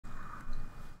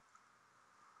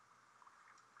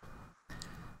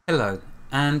Hello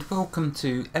and welcome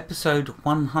to episode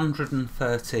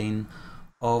 113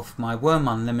 of my Wurm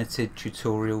Unlimited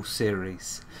tutorial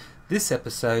series. This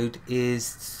episode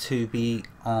is to be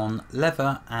on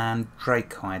leather and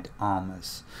drake hide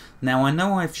armours. Now I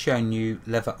know I've shown you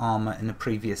leather armour in a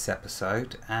previous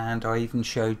episode and I even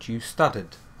showed you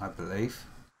studded, I believe.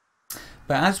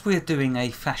 But as we're doing a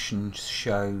fashion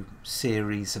show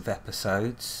series of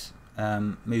episodes,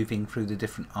 moving through the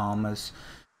different armours,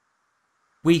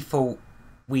 we thought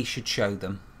we should show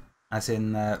them, as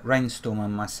in Raynstorm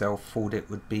and myself thought it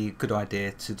would be a good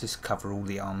idea to just cover all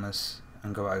the armours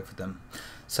and go over them.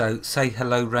 So say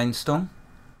hello, Raynstorm.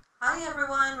 Hi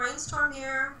everyone, Raynstorm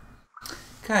here.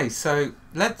 Okay, so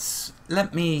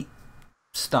let me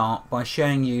start by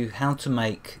showing you how to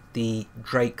make the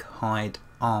drake hide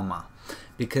armour,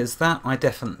 because that I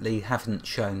definitely haven't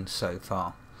shown so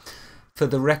far. For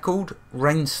the record,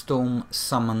 Raynstorm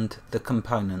summoned the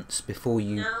components before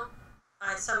you... No,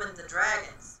 I summoned the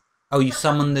dragons. Oh, you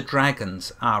summoned the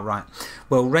dragons. Ah, right.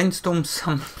 Well, Raynstorm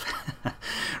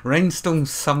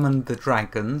summoned the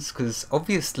dragons because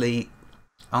obviously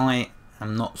I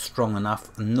am not strong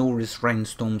enough, and nor is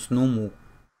Raynstorm's normal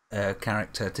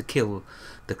character to kill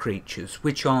the creatures,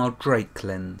 which are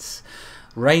drakelins.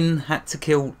 Rain had to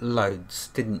kill loads,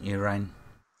 didn't you, Rain?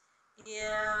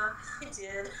 Yeah, I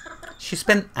did. She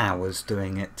spent hours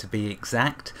doing it, to be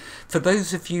exact. For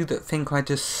those of you that think I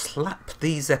just slap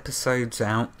these episodes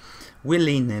out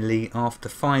willy-nilly after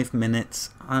 5 minutes,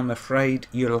 I'm afraid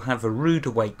you'll have a rude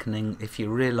awakening if you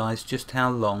realise just how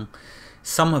long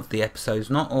some of the episodes,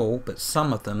 not all, but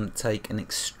some of them take an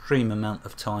extreme amount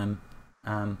of time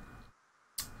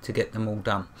to get them all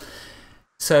done.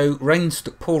 So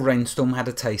poor Raynstorm had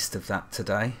a taste of that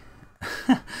today.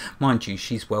 Mind you,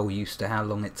 she's well used to how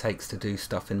long it takes to do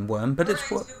stuff in Wurm, but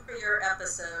it's what I do for your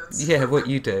episodes. Yeah, what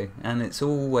you do, and it's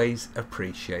always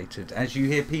appreciated, as you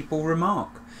hear people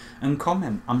remark and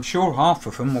comment. I'm sure half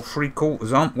of them, or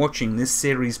 3/4, aren't watching this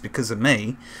series because of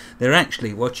me. They're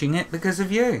actually watching it because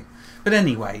of you. But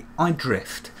anyway, I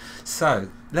drift.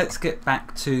 So let's get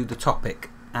back to the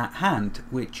topic at hand,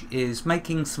 which is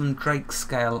making some drake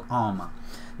scale armour.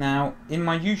 Now, in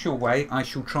my usual way, I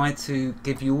shall try to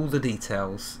give you all the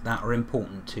details that are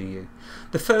important to you.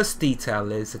 The first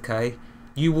detail is, okay,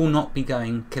 you will not be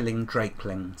going killing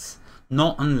drakelings.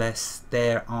 Not unless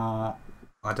there are,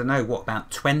 I don't know, what, about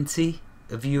 20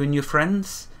 of you and your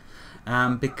friends?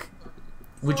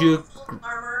 Would you... Full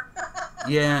armor.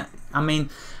 Yeah, I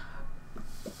mean,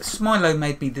 Smilo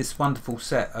made me this wonderful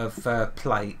set of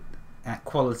plate at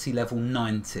quality level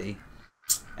 90.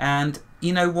 And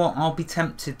you know what, I'll be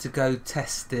tempted to go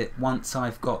test it once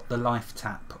I've got the life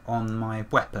tap on my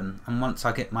weapon, and once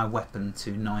I get my weapon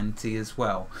to 90 as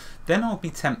well. Then I'll be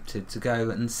tempted to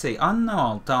go and see. I know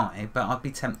I'll die, but I'll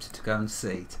be tempted to go and see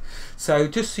it. So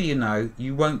just so you know,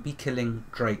 you won't be killing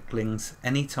drakelings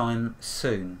anytime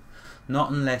soon. Not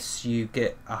unless you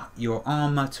get your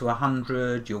armour to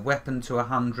 100, your weapon to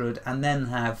 100, and then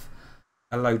have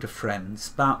a load of friends.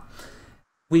 But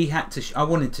we had to. I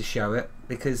wanted to show it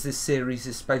because this series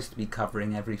is supposed to be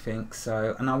covering everything.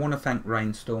 So, and I want to thank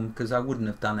Raynstorm, because I wouldn't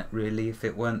have done it really if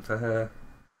it weren't for her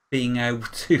being able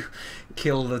to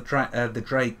kill the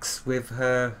drakes with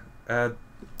her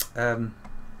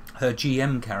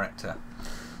GM character.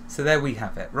 So there we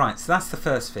have it. Right. So that's the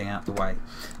first thing out the way.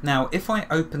 Now, if I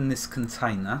open this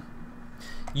container,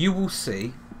 you will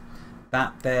see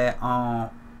that there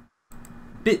are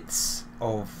bits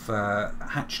of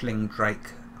hatchling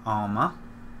drake armour.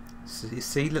 So you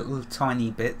see little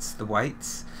tiny bits, the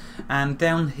weights, and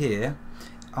down here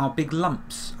are big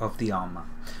lumps of the armour.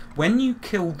 When you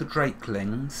kill the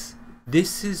drakelings,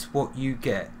 this is what you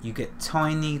get. You get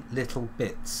tiny little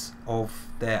bits of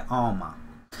their armour.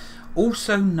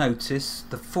 Also notice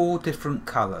the 4 different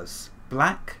colours: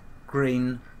 black,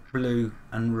 green, blue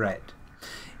and red.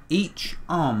 Each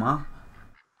armour,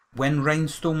 when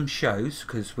Raynstorm shows,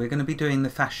 because we're going to be doing the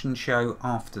fashion show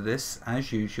after this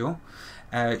as usual,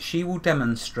 she will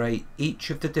demonstrate each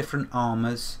of the different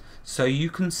armours so you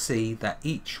can see that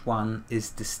each one is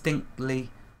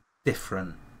distinctly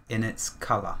different in its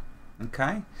colour.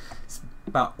 Okay,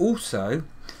 but also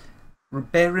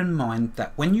bear in mind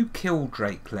that when you kill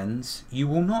drakelins, you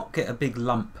will not get a big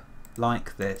lump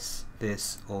like this,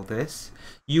 this or this.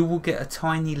 You will get a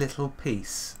tiny little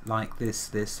piece like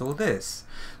this or this.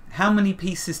 How many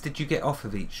pieces did you get off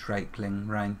of each drakeling,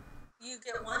 Rain? You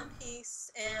get 1 piece,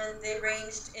 and they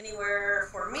ranged anywhere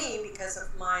for me because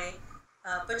of my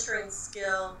butchering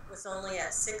skill was only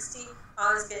at 60.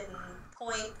 I was getting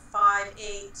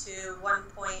 0.58 to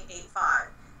 1.85.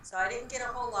 So I didn't get a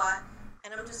whole lot.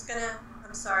 And I'm just gonna,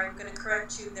 I'm sorry, I'm gonna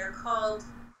correct you. They're called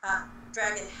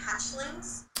dragon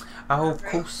hatchlings. Oh, of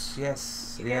course,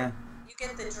 yes, yeah. You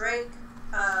get the drake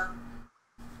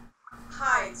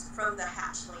hides from the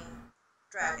hatchling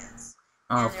dragons.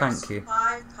 Oh, and thank you.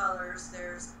 5 colors.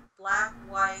 There's black,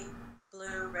 white,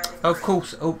 blue, red, and Of green.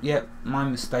 course. Oh, yeah, my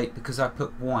mistake, because I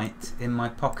put white in my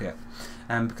pocket,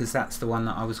 because that's the one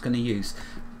that I was going to use.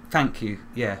 Thank you,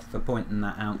 yeah, for pointing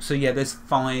that out. So yeah, there's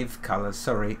 5 colours.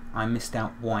 Sorry, I missed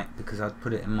out white because I'd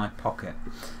put it in my pocket,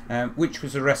 which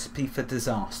was a recipe for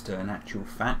disaster in actual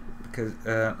fact, because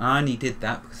I only did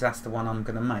that because that's the one I'm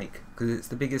going to make, because it's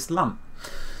the biggest lump.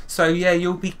 So yeah,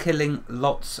 you'll be killing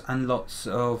lots and lots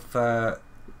of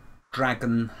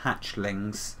dragon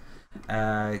hatchlings.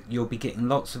 You'll be getting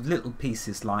lots of little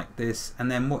pieces like this, and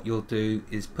then what you'll do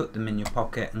is put them in your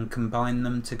pocket and combine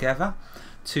them together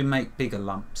to make bigger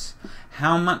lumps.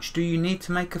 How much do you need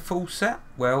to make a full set?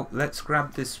 Well, let's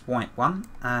grab this white one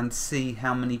and see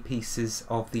how many pieces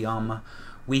of the armour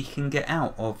we can get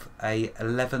out of a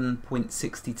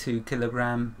 11.62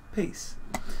 kilogram piece.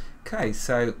 Okay,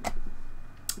 so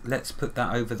let's put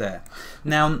that over there.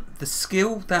 Now, the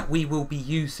skill that we will be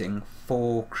using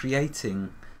for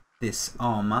creating this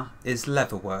armour is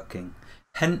leatherworking,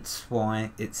 hence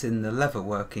why it's in the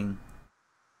leatherworking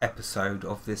episode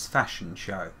of this fashion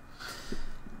show.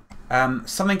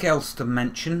 Something else to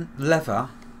mention, leather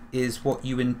is what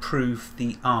you improve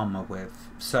the armour with.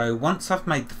 So once I've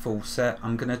made the full set,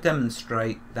 I'm going to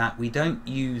demonstrate that we don't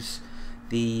use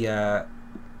the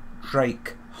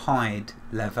drake hide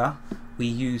leather, we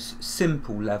use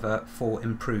simple leather for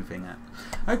improving it.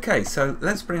 Okay, so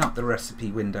let's bring up the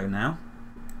recipe window now,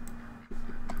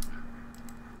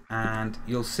 and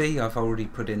you'll see I've already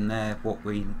put in there what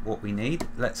we need.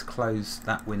 Let's close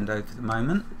that window for the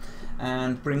moment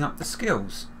and bring up the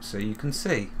skills so you can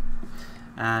see.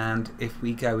 And if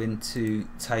we go into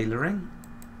tailoring,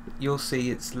 you'll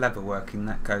see it's leatherworking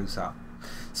that goes up.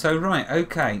 So right,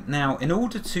 okay, now in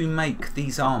order to make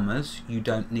these armours you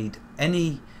don't need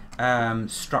any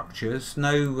structures,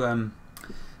 nothing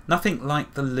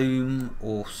like the loom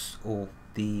or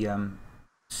the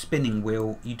spinning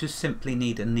wheel. You just simply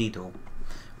need a needle,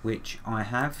 which I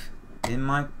have in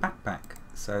my backpack.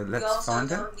 So let's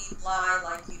find it. You also don't need lye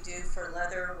like you do for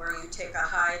leather, where you take a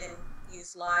hide and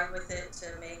use lye with it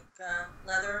to make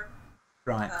leather.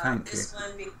 Right, thank you. This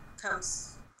one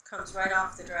comes right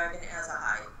off the dragon as a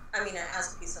hide. I mean,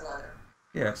 as a piece of leather.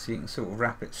 Yeah, so you can sort of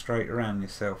wrap it straight around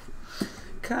yourself.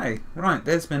 Okay, right,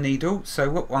 there's my needle. So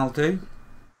what I'll do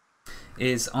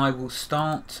is I will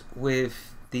start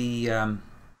with the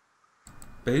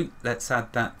boot. Let's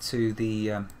add that to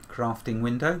the crafting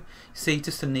window. See,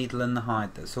 just a needle and the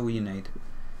hide, that's all you need.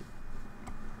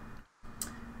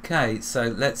 Okay, so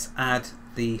let's add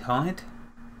the hide,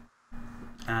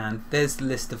 and there's the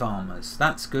list of armours.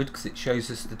 That's good because it shows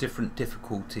us the different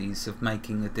difficulties of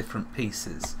making the different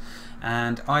pieces.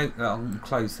 And I'll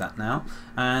close that now,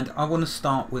 and I want to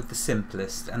start with the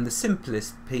simplest, and the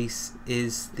simplest piece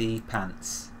is the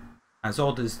pants. As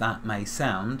odd as that may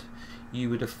sound, you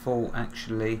would have thought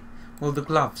actually, well, the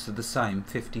gloves are the same,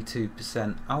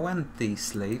 52%. Oh, and these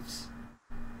sleeves.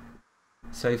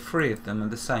 So 3 of them are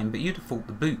the same, but you'd have thought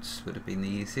the boots would have been the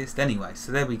easiest. Anyway,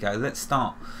 so there we go. Let's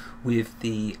start with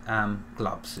the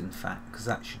gloves, in fact, because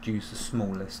that should use the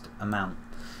smallest amount.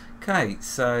 Okay,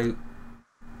 so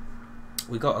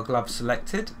we got a glove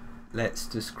selected. Let's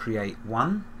just create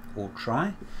one, or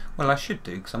try. Well, I should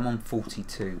do, because I'm on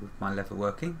 42 with my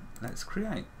leatherworking. Let's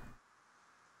create.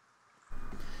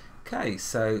 Okay,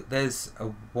 so there's a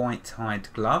white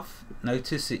hide glove.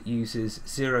 Notice it uses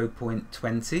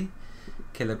 0.20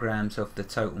 kilograms of the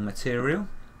total material.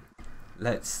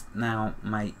 Let's now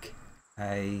make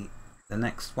the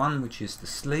next one, which is the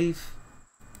sleeve.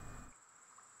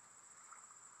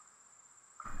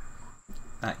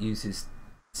 That uses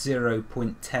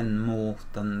 0.10 more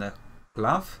than the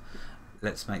glove.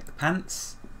 Let's make the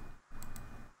pants.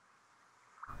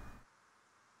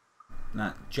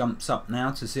 That jumps up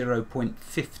now to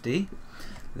 0.50.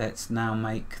 Let's now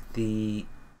make the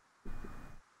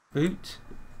boot.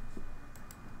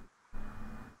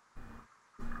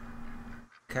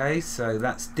 Okay, so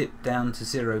that's dipped down to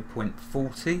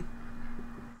 0.40.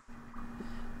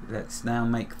 Let's now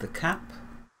make the cap.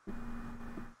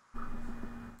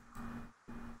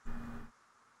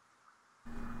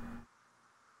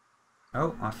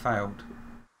 Oh, I failed.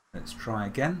 Let's try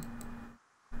again.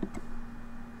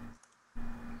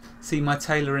 See, my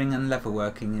tailoring and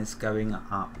leatherworking is going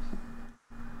up.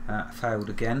 Failed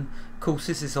again. Of course,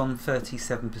 this is on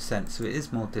 37%, so it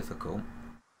is more difficult.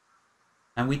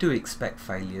 And we do expect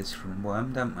failures from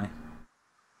Wurm, don't we?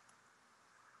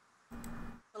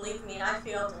 A Believe me, I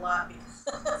failed a lot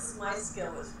because my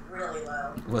skill was really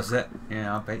low. Was it?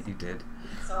 Yeah, I bet you did.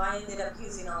 So I ended up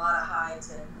using a lot of hide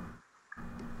to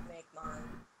make mine.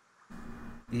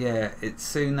 Yeah, it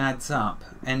soon adds up.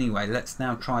 Anyway, let's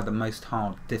now try the most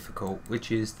hard difficult,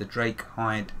 which is the Drake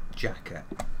hide jacket.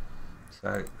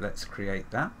 So let's create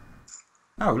that.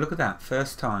 Oh, look at that.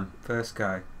 First time, first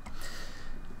go.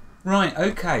 Right,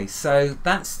 okay, so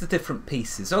that's the different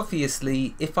pieces.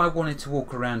 Obviously, if I wanted to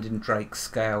walk around in Drake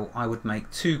scale, I would make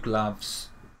 2 gloves,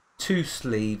 2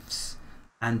 sleeves,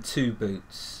 and 2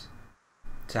 boots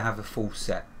to have a full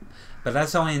set. But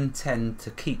as I intend to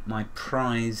keep my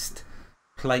prized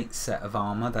plate set of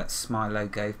armour that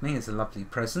Smilo gave me as a lovely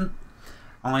present,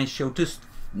 I shall just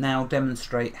now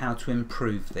demonstrate how to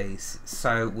improve these.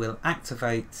 So we'll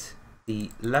activate the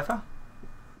lever,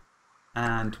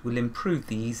 and we'll improve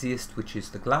the easiest, which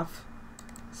is the glove.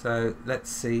 So let's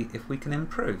see if we can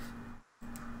improve.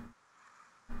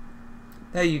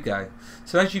 There you go.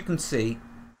 So as you can see,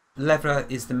 leather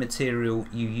is the material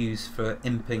you use for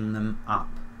imping them up.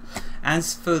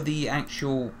 As for the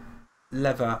actual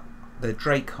leather, the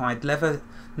Drake hide leather,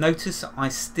 notice I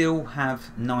still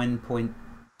have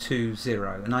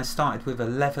 9.20 and I started with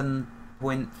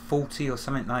 11.40 or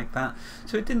something like that,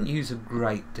 so it didn't use a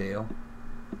great deal.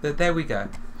 But there we go.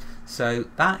 So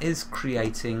that is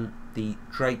creating the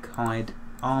Drake hide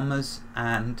armours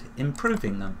and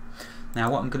improving them.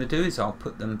 Now what I'm going to do is I'll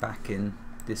put them back in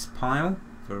this pile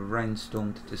for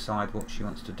Raynstorm to decide what she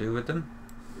wants to do with them.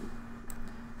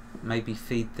 Maybe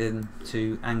feed them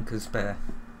to Anchor's bear.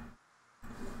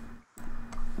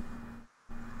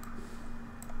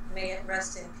 May it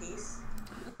rest in peace.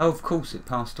 Oh, of course, it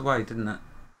passed away, didn't it?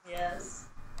 Yes.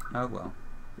 Oh well.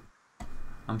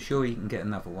 I'm sure you can get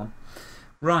another one.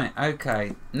 Right,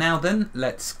 okay. Now then,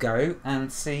 let's go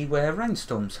and see where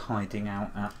Raynstorm's hiding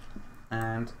out at.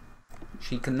 And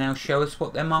she can now show us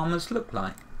what them armours look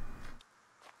like.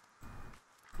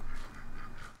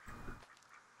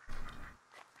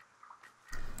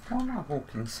 Why am I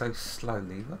walking so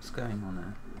slowly? What's going on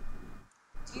there?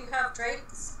 Do you have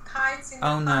Drake's hides in your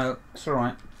Oh no, it's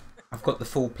alright. I've got the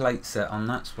full plate set on,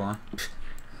 that's why.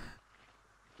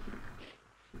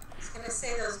 I was going to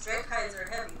say those Drake hides are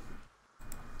heavy.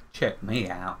 Check me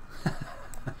out.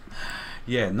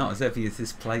 Yeah, not as heavy as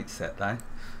this plate set though.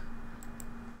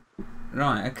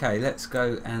 Right, okay, let's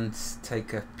go and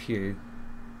take a pew.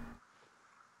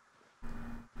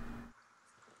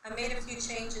 I made a few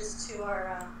changes to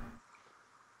our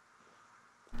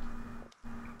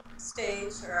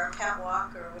stage or our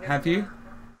catwalk or whatever. Have you?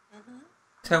 Mm-hmm.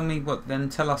 Tell me what then,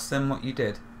 tell us then what you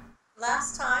did.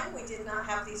 Last time we did not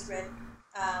have these red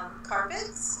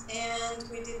carpets, and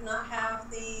we did not have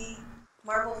the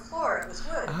marble floor. It was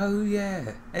wood. Oh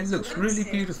yeah, it looks really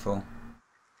beautiful.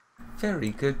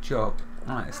 Very good job.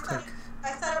 Right, let's take...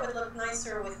 I thought it would look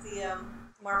nicer with the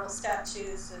marble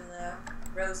statues and the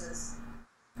roses.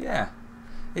 Yeah,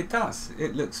 it does.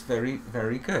 It looks very,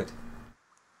 very good.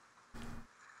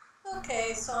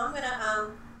 Okay, so I'm going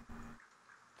to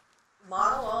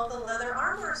model all the leather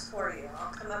armors for you.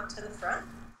 I'll come up to the front.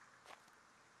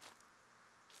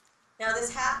 Now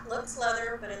this hat looks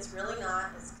leather, but it's really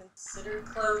not. It's considered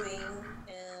clothing,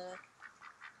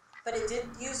 but it did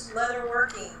use leather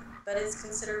working, but it's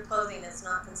considered clothing. It's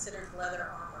not considered leather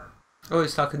armor. Oh,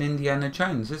 it's like an Indiana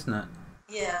Jones, isn't it?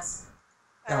 Yes.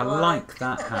 Yeah, I like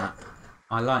that hat.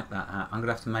 I like that hat. I'm going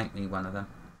to have to make me one of them.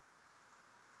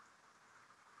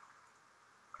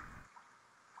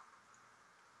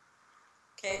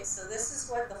 Okay, so this is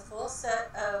what the full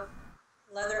set of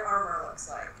leather armor looks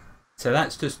like. So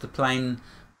that's just the plain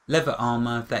leather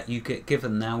armour that you get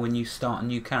given now when you start a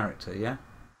new character, yeah?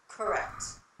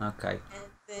 Correct. Okay. And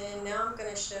then now I'm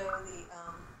going to show the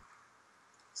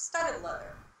studded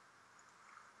leather.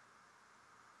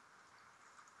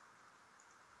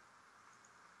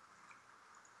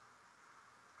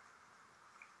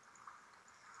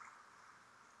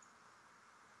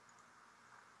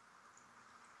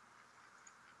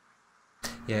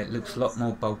 Yeah, it looks a lot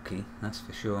more bulky, that's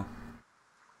for sure.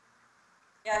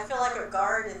 Yeah, I feel like a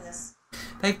guard in this.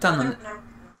 They've done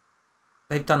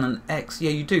an yeah,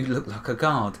 you do look like a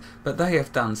guard, but they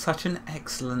have done such an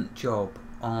excellent job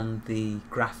on the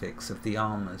graphics of the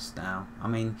armours now. I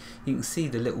mean, you can see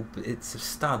the little bits of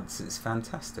studs, it's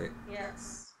fantastic.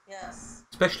 Yes, yes.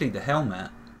 Especially the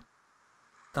helmet.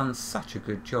 Done such a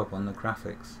good job on the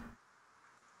graphics.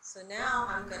 So now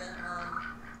I'm going to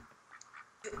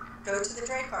go to the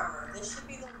Drake armor. This should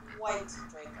be the white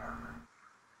Drake armor.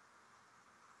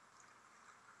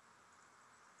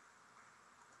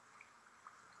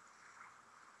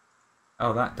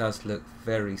 Oh, that does look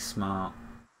very smart.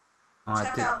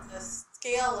 Check out this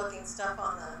scale looking stuff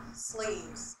on the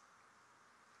sleeves.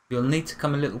 You'll need to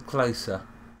come a little closer.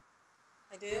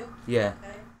 I do? Yeah.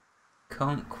 Okay.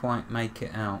 Can't quite make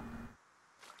it out.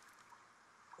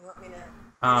 You want me to...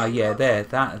 Ah, yeah, there,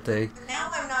 that'll do. But now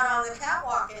I'm not on the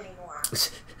catwalk anymore.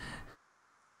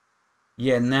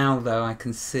 Yeah, now though I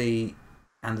can see,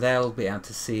 and they'll be able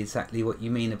to see exactly what you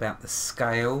mean about the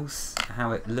scales,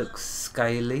 how it looks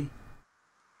scaly.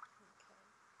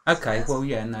 Okay, well,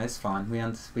 yeah, no, it's fine.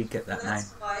 We get that now.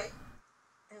 That's white,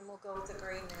 and we'll go with the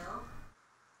green now.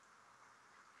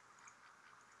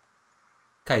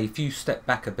 Okay, if you step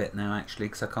back a bit now, actually,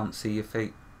 because I can't see your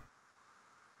feet.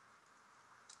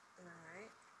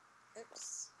 Alright.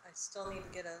 Oops. I still need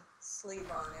to get a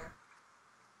sleeve on there.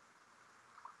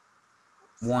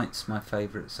 White's my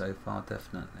favourite so far,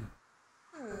 definitely.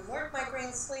 Where'd my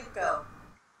green sleeve go?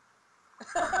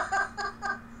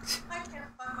 I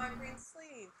can't find my green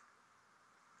sleeve.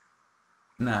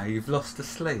 No, you've lost a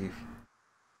sleeve.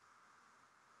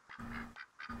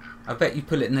 I bet you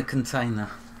put it in a container.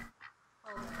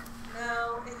 Hold on.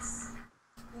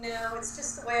 No, it's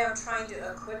just the way I'm trying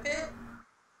to equip it.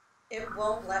 It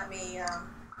won't let me,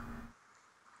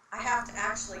 I have to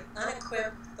actually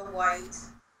unequip the white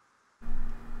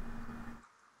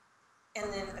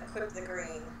and then equip the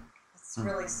green. It's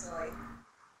really silly.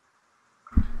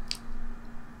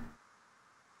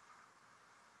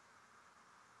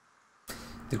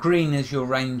 The green is your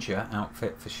ranger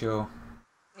outfit for sure.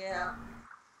 Yeah.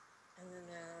 And then,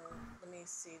 let me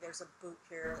see, there's a boot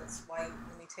here that's white.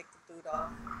 Let me take the boot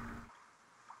off.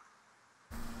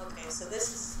 Okay, so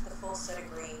this is the full set of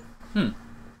green.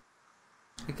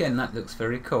 Again, that looks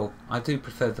very cool. I do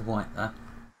prefer the white though.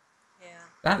 Yeah.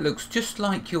 That looks just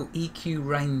like your EQ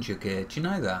Ranger gear. Do you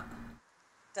know that?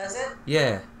 Does it?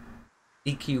 Yeah.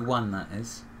 EQ1, that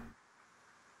is.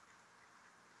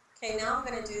 Okay, now I'm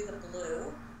going to do the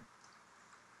blue.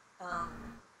 I'm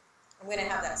going to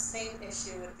have that same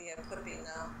issue with the equipping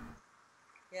though.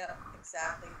 Yep,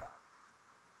 exactly.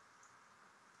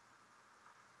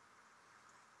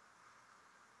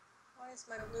 Why is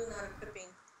my blue not equipping?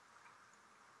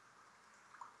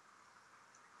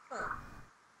 Huh.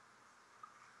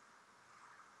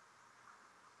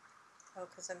 Oh,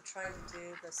 because I'm trying to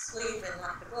do the sleeve and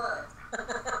not the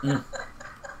glove.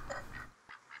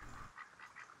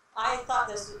 I thought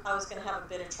I was going to have a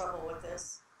bit of trouble with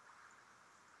this.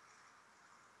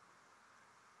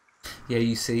 Yeah,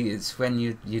 you see, it's when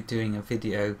you're doing a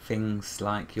video, things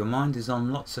like your mind is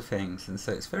on lots of things, and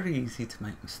so it's very easy to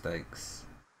make mistakes.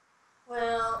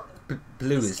 Well,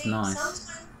 blue is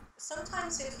nice.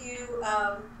 Sometimes if you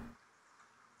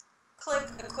click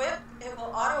equip, it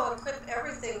will auto equip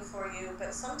everything for you,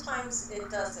 but sometimes it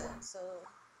doesn't. So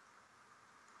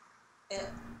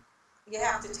you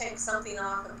have to take something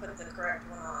off and put the correct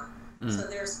one on. So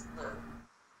there's blue.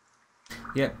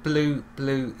 Yeah, blue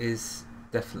is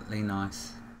definitely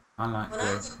nice. I like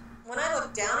blue. When I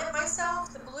look down at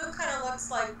myself, the blue kind of looks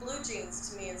like blue jeans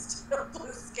to me instead of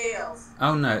blue scales.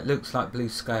 Oh no, it looks like blue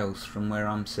scales from where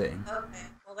I'm sitting. Okay,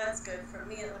 well that's good. For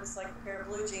me it looks like a pair of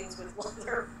blue jeans with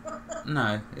leather.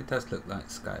 No, it does look like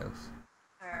scales.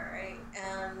 Alright,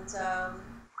 and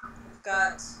we've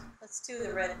got, let's do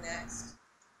the red next.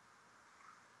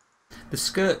 The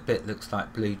skirt bit looks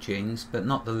like blue jeans, but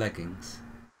not the leggings.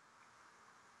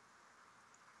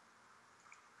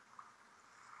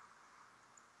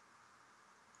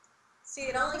 See,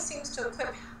 it only seems to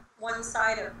equip one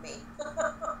side of me.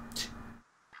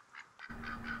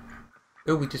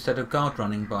 Oh, we just had a guard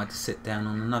running by to sit down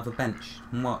on another bench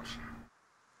and watch.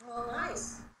 Well,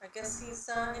 nice. I guess he's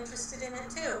interested in it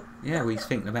too. Yeah, well, he's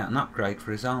thinking about an upgrade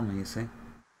for his armour, you see.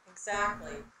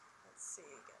 Exactly. Let's see,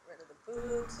 get rid of the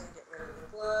boots and get rid of the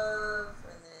glove,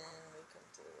 and then we can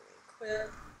do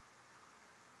equip.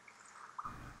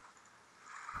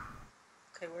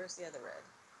 Okay, where's the other red?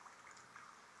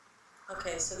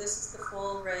 Okay, so this is the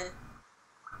full red.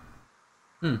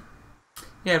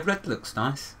 Yeah, red looks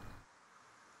nice.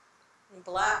 And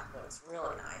black looks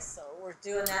really nice, so we're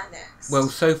doing that next. Well,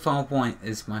 so far white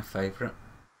is my favourite.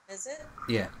 Is it?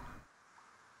 Yeah.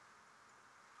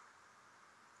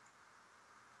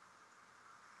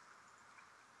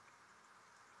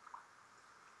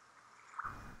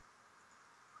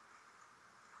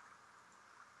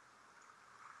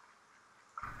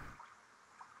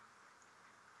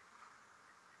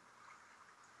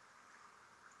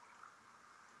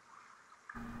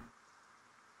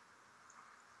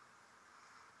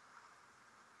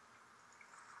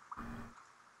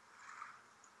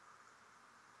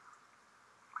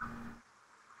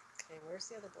 Okay, where's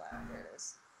the other black? There it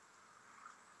is.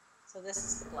 So this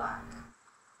is the black.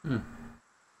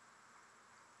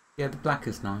 Yeah, the black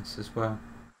is nice as well.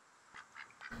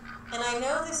 And I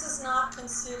know this is not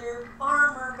considered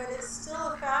armor, but it's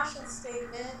still a fashion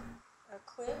statement.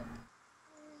 Equip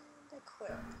and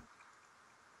equip.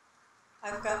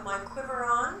 I've got my quiver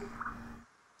on.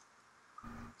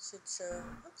 Should show.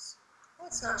 Oops. Oh,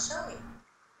 it's not showing.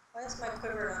 Why is my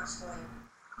quiver not showing?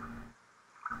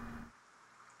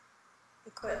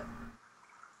 Equip.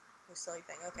 You silly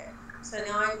thing. Okay. So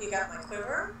now you got my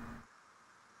quiver.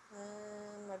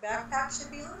 And my backpack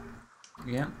should be on.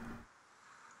 Yeah.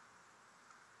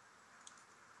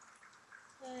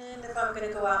 And if I'm going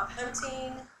to go out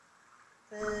hunting,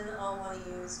 then I'll want to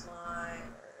use my,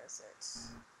 where is it?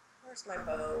 Where's my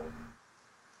bow?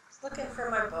 I was looking for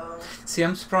my bow. See,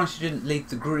 I'm surprised you didn't leave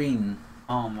the green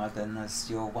armour then as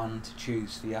your one to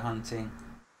choose for your hunting.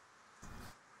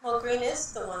 Well, green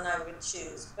is the one I would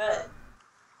choose, but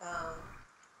I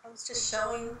was just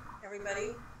showing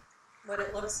everybody what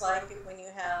it looks like when you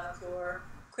have your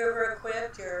quiver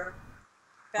equipped, your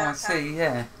backpack. Oh, I see,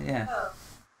 yeah, yeah. Oh,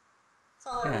 that's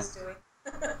all I was doing.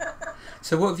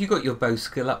 So what have you got your bow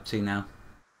skill up to now?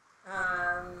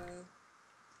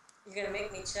 You're going to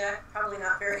make me check? Probably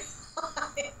not very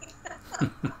high.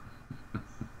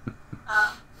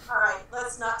 Alright,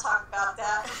 let's not talk about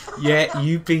that. Yeah,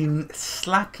 you've been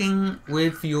slacking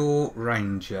with your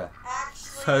ranger.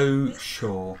 Actually,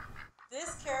 Sure.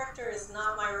 This character is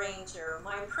not my ranger.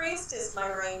 My priest is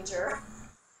my ranger.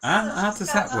 How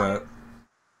does that work?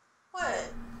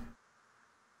 What?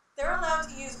 They're allowed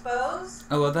to use bows?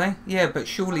 Oh, are they? Yeah, but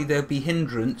surely there'll be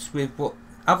hindrance with what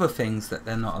other things that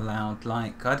they're not allowed,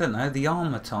 like, I don't know, the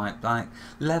armour type, like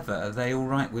leather. Are they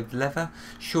alright with leather?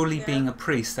 Surely being a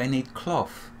priest, they need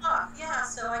cloth. Oh, yeah,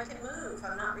 so I can move.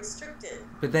 I'm not restricted.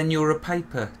 But then you're a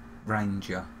paper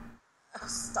ranger. Oh,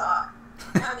 stop.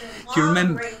 I'm a Do you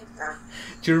remember? ranger.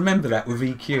 Do you remember that with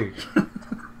EQ?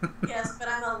 Yes, but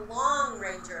I'm a long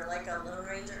ranger, like a lone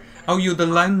ranger. Oh, you're the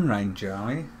Lone Ranger,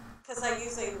 are you? Because I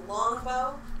use a long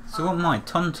bow. So what am I,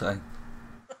 Tonto?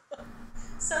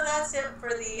 So that's it for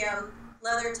the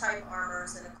leather type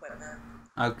armors and equipment.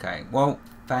 Okay, well,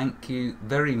 thank you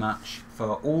very much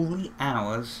for all the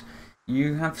hours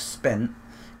you have spent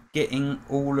getting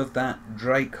all of that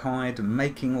drake hide and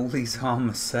making all these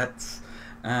armour sets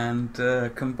and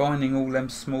combining all them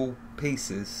small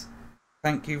pieces.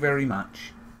 Thank you very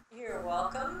much. You're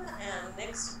welcome. And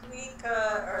next week,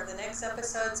 or the next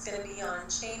episode is going to be on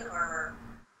chain armor.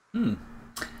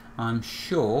 I'm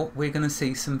sure we're going to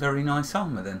see some very nice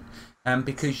armour then.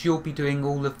 Because you'll be doing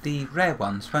all of the rare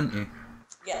ones, won't you?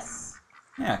 Yes.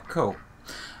 Yeah, cool.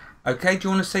 Okay, do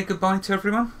you want to say goodbye to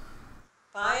everyone?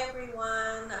 Bye,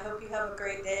 everyone. I hope you have a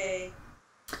great day.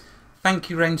 Thank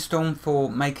you, Raynstorm, for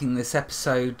making this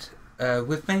episode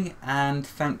with me, and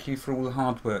thank you for all the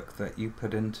hard work that you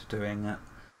put into doing it.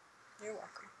 You're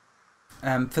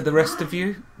welcome. For the rest of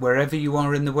you, wherever you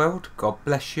are in the world, God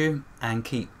bless you and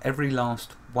keep every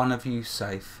last one of you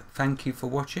safe. Thank you for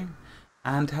watching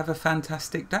and have a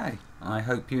fantastic day. I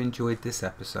hope you enjoyed this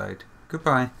episode.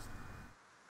 Goodbye.